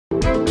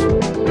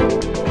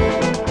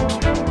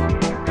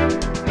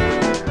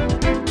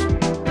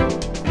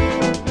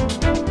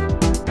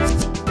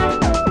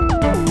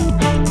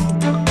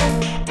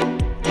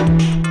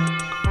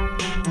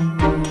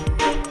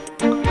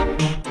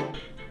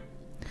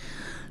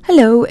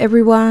Hello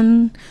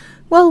everyone!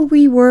 Well,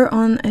 we were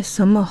on a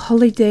summer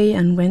holiday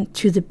and went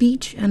to the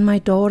beach, and my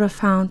daughter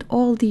found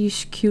all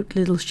these cute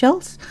little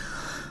shells.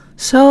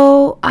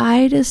 So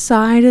I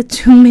decided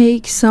to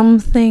make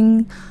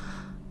something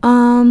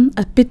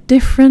a bit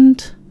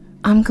different.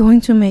 I'm going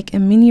to make a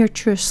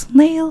miniature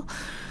snail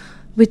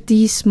with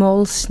these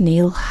small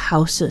snail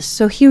houses.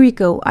 So here we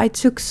go. I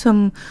took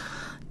some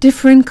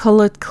different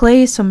colored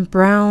clay, some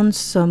brown,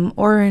 some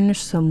orange,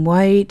 some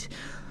white,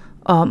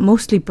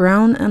 mostly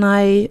brown, and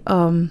I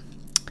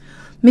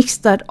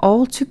mixed that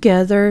all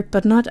together,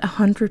 but not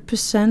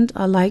 100%.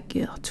 I like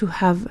to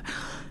have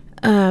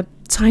a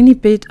tiny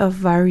bit of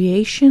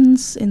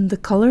variations in the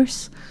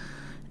colors.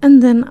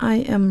 And then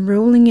I am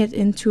rolling it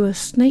into a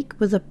snake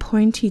with a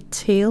pointy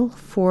tail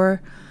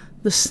for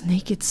the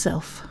snake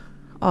itself.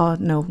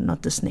 No,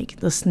 not the snake,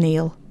 the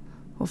snail,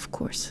 of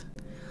course.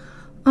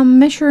 I'm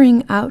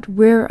measuring out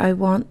where I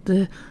want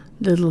the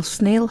little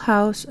snail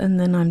house, and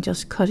then I'm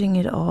just cutting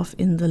it off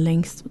in the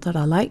length that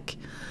I like.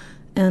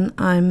 And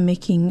I'm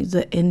making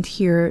the end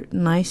here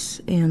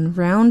nice and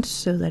round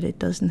so that it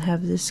doesn't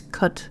have this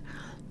cut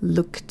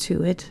look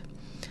to it.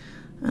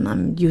 And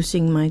I'm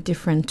using my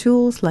different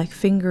tools like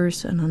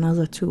fingers and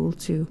another tool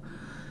to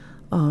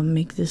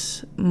make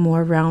this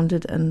more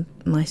rounded and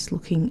nice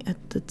looking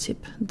at the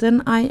tip.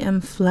 Then I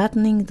am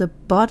flattening the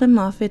bottom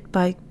of it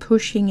by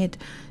pushing it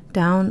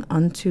down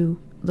onto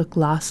the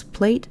glass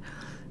plate.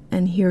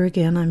 And here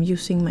again I'm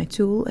using my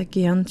tool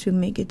again to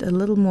make it a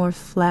little more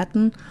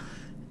flattened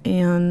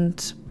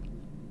and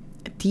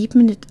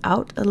deepen it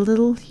out a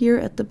little here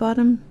at the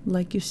bottom,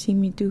 like you see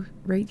me do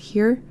right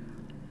here.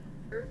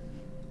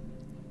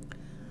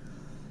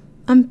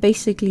 I'm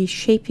basically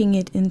shaping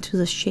it into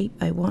the shape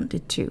I want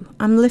it to.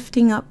 I'm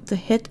lifting up the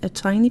head a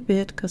tiny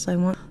bit because I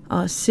want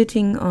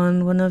sitting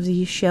on one of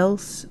these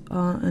shells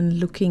and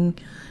looking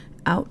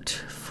out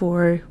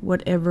for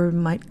whatever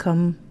might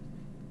come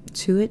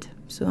to it.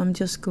 So I'm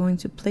just going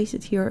to place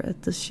it here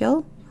at the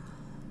shell,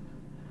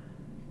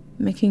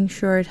 making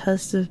sure it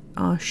has the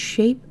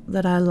shape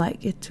that I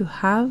like it to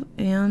have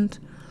and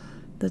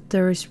that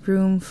there is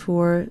room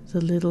for the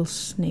little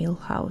snail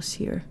house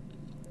here.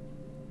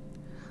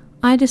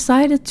 I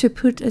decided to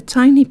put a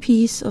tiny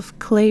piece of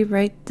clay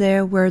right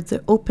there where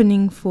the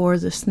opening for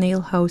the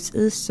snail house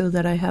is, so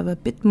that I have a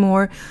bit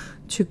more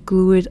to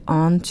glue it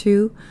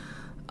onto.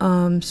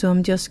 So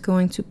I'm just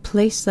going to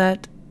place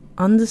that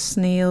on the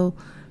snail,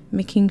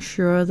 making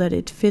sure that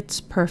it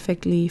fits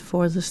perfectly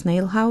for the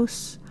snail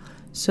house.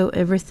 So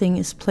everything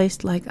is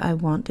placed like I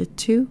want it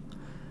to.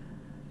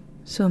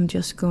 So I'm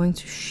just going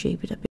to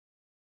shape it a bit.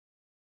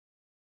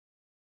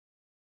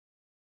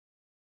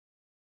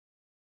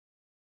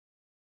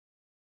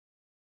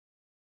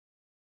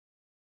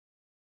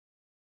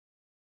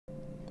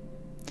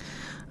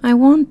 I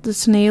want the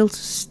snail to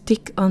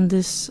stick on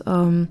this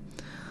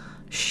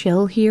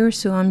shell here,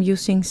 so I'm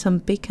using some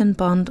Bacon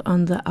Bond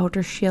on the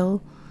outer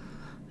shell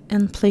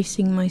and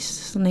placing my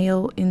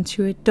snail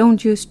into it.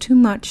 Don't use too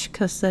much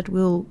because that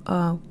will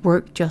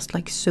work just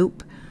like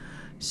soap.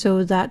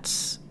 So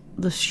that's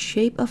the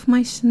shape of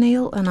my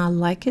snail and I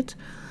like it.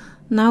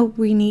 Now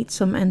we need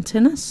some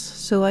antennas,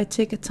 so I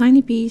take a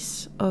tiny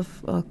piece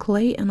of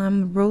clay and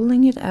I'm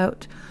rolling it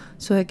out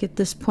so I get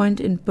this point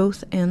in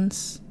both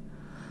ends.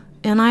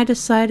 And I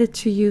decided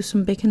to use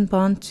some Bacon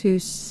Bond to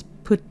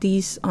put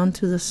these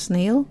onto the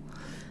snail,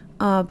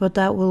 but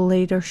that will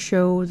later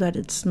show that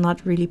it's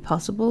not really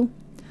possible.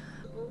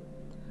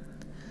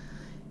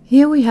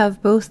 Here we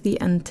have both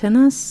the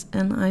antennas,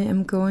 and I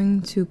am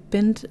going to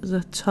bend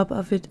the top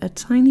of it a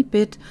tiny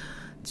bit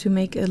to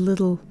make a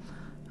little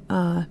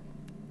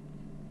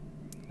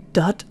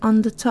dot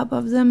on the top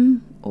of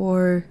them,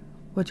 or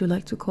what you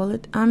like to call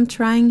it. I'm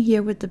trying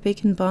here with the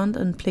Bacon Bond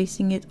and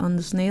placing it on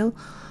the snail,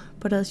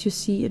 but as you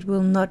see it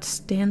will not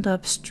stand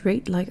up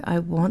straight like I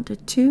want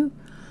it to.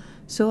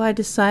 So I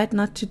decide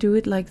not to do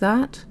it like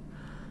that,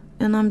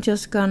 and I'm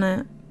just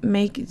gonna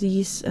make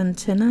these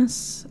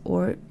antennas,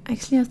 or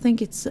actually I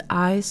think it's the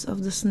eyes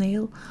of the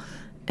snail,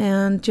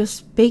 and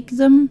just bake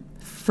them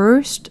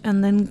first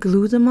and then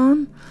glue them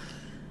on.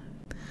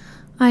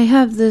 I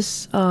have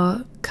this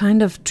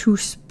kind of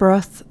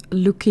toothbrush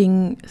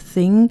looking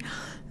thing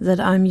that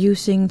I'm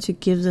using to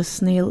give the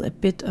snail a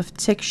bit of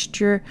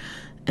texture,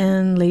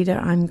 and later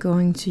I'm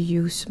going to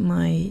use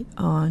my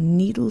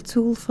needle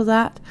tool for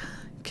that,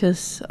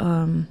 because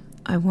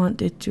I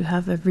want it to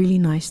have a really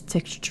nice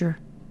texture.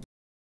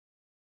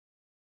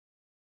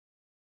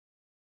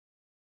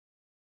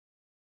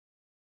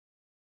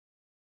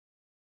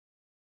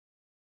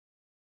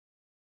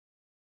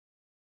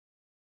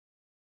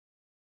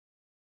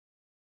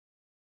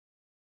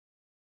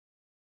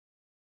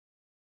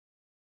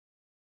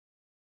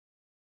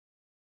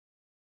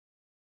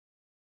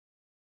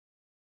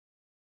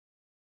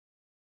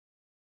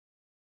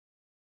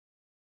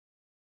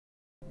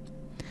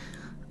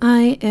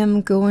 I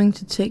am going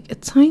to take a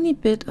tiny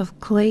bit of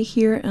clay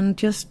here and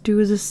just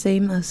do the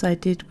same as I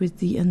did with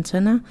the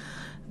antenna.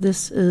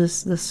 This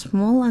is the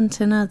small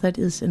antenna that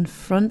is in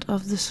front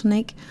of the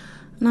snake,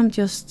 and I'm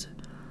just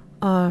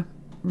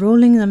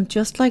rolling them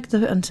just like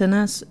the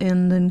antennas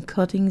and then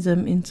cutting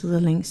them into the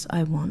lengths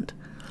I want.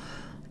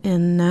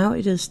 And now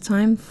it is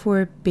time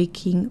for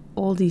baking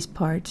all these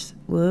parts.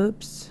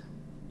 Whoops.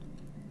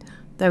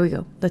 There we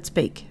go. Let's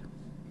bake.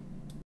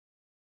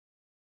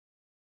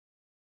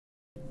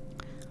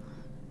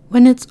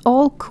 When it's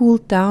all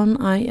cooled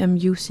down, I am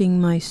using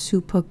my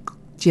super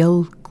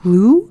gel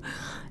glue,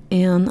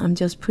 and I'm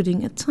just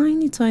putting a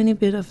tiny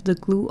bit of the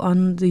glue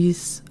on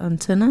these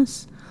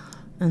antennas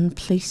and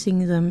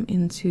placing them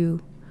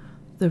into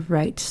the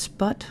right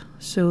spot.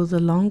 So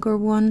the longer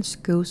ones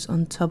goes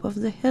on top of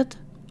the head,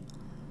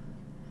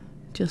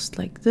 just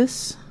like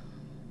this.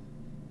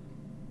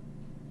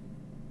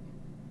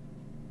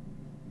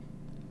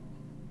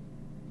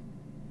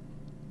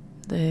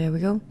 There we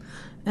go.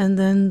 And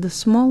then the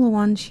smaller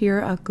ones here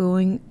are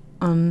going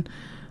on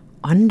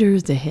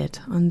under the head,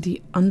 on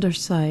the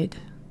underside,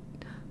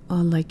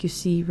 like you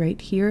see right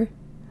here.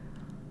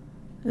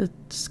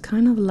 It's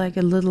kind of like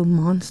a little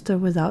monster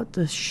without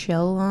the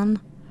shell on.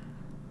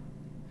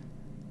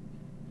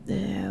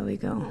 There we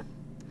go.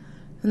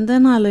 And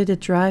then I let it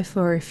dry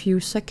for a few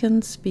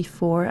seconds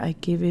before I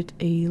give it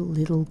a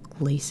little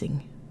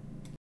glazing.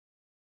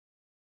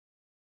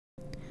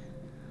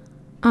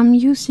 I'm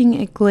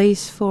using a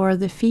glaze for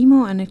the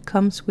fimo, and it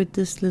comes with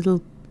this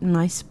little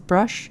nice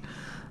brush,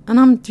 and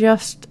I'm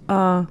just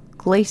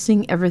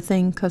glazing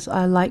everything because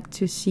I like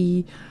to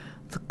see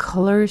the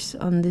colors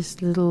on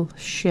this little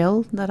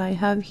shell that I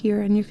have here,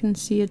 and you can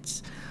see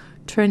it's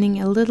turning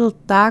a little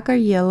darker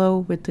yellow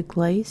with the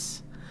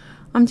glaze.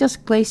 I'm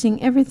just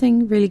glazing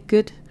everything really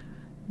good.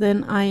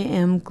 Then I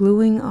am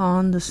gluing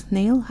on the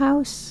snail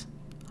house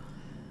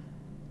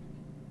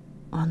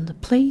on the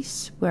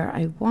place where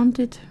I want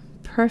it.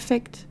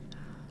 Perfect.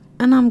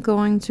 And I'm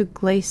going to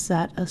glaze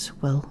that as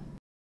well.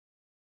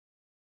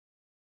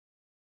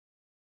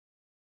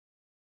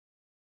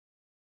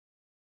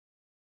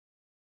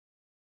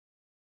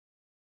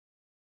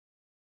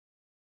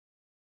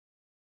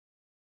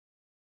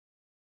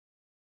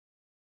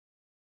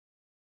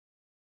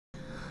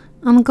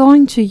 I'm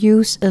going to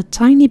use a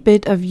tiny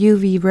bit of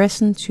UV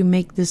resin to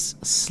make this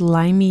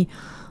slimy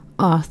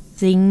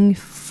thing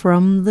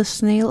from the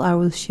snail. I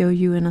will show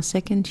you in a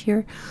second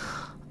here.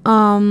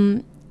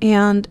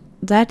 And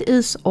that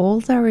is all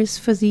there is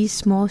for these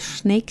small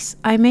snakes.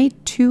 I made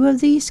 2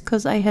 of these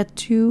because I had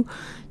 2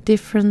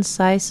 different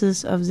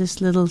sizes of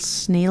this little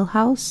snail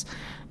house,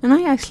 and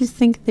I actually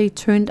think they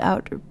turned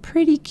out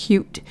pretty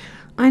cute.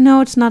 I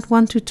know it's not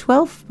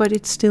 1:12, but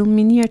it's still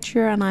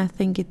miniature, and I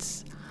think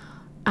it's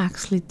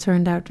actually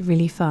turned out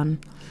really fun.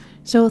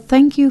 So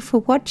thank you for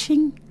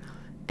watching,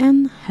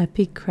 and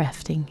happy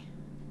crafting.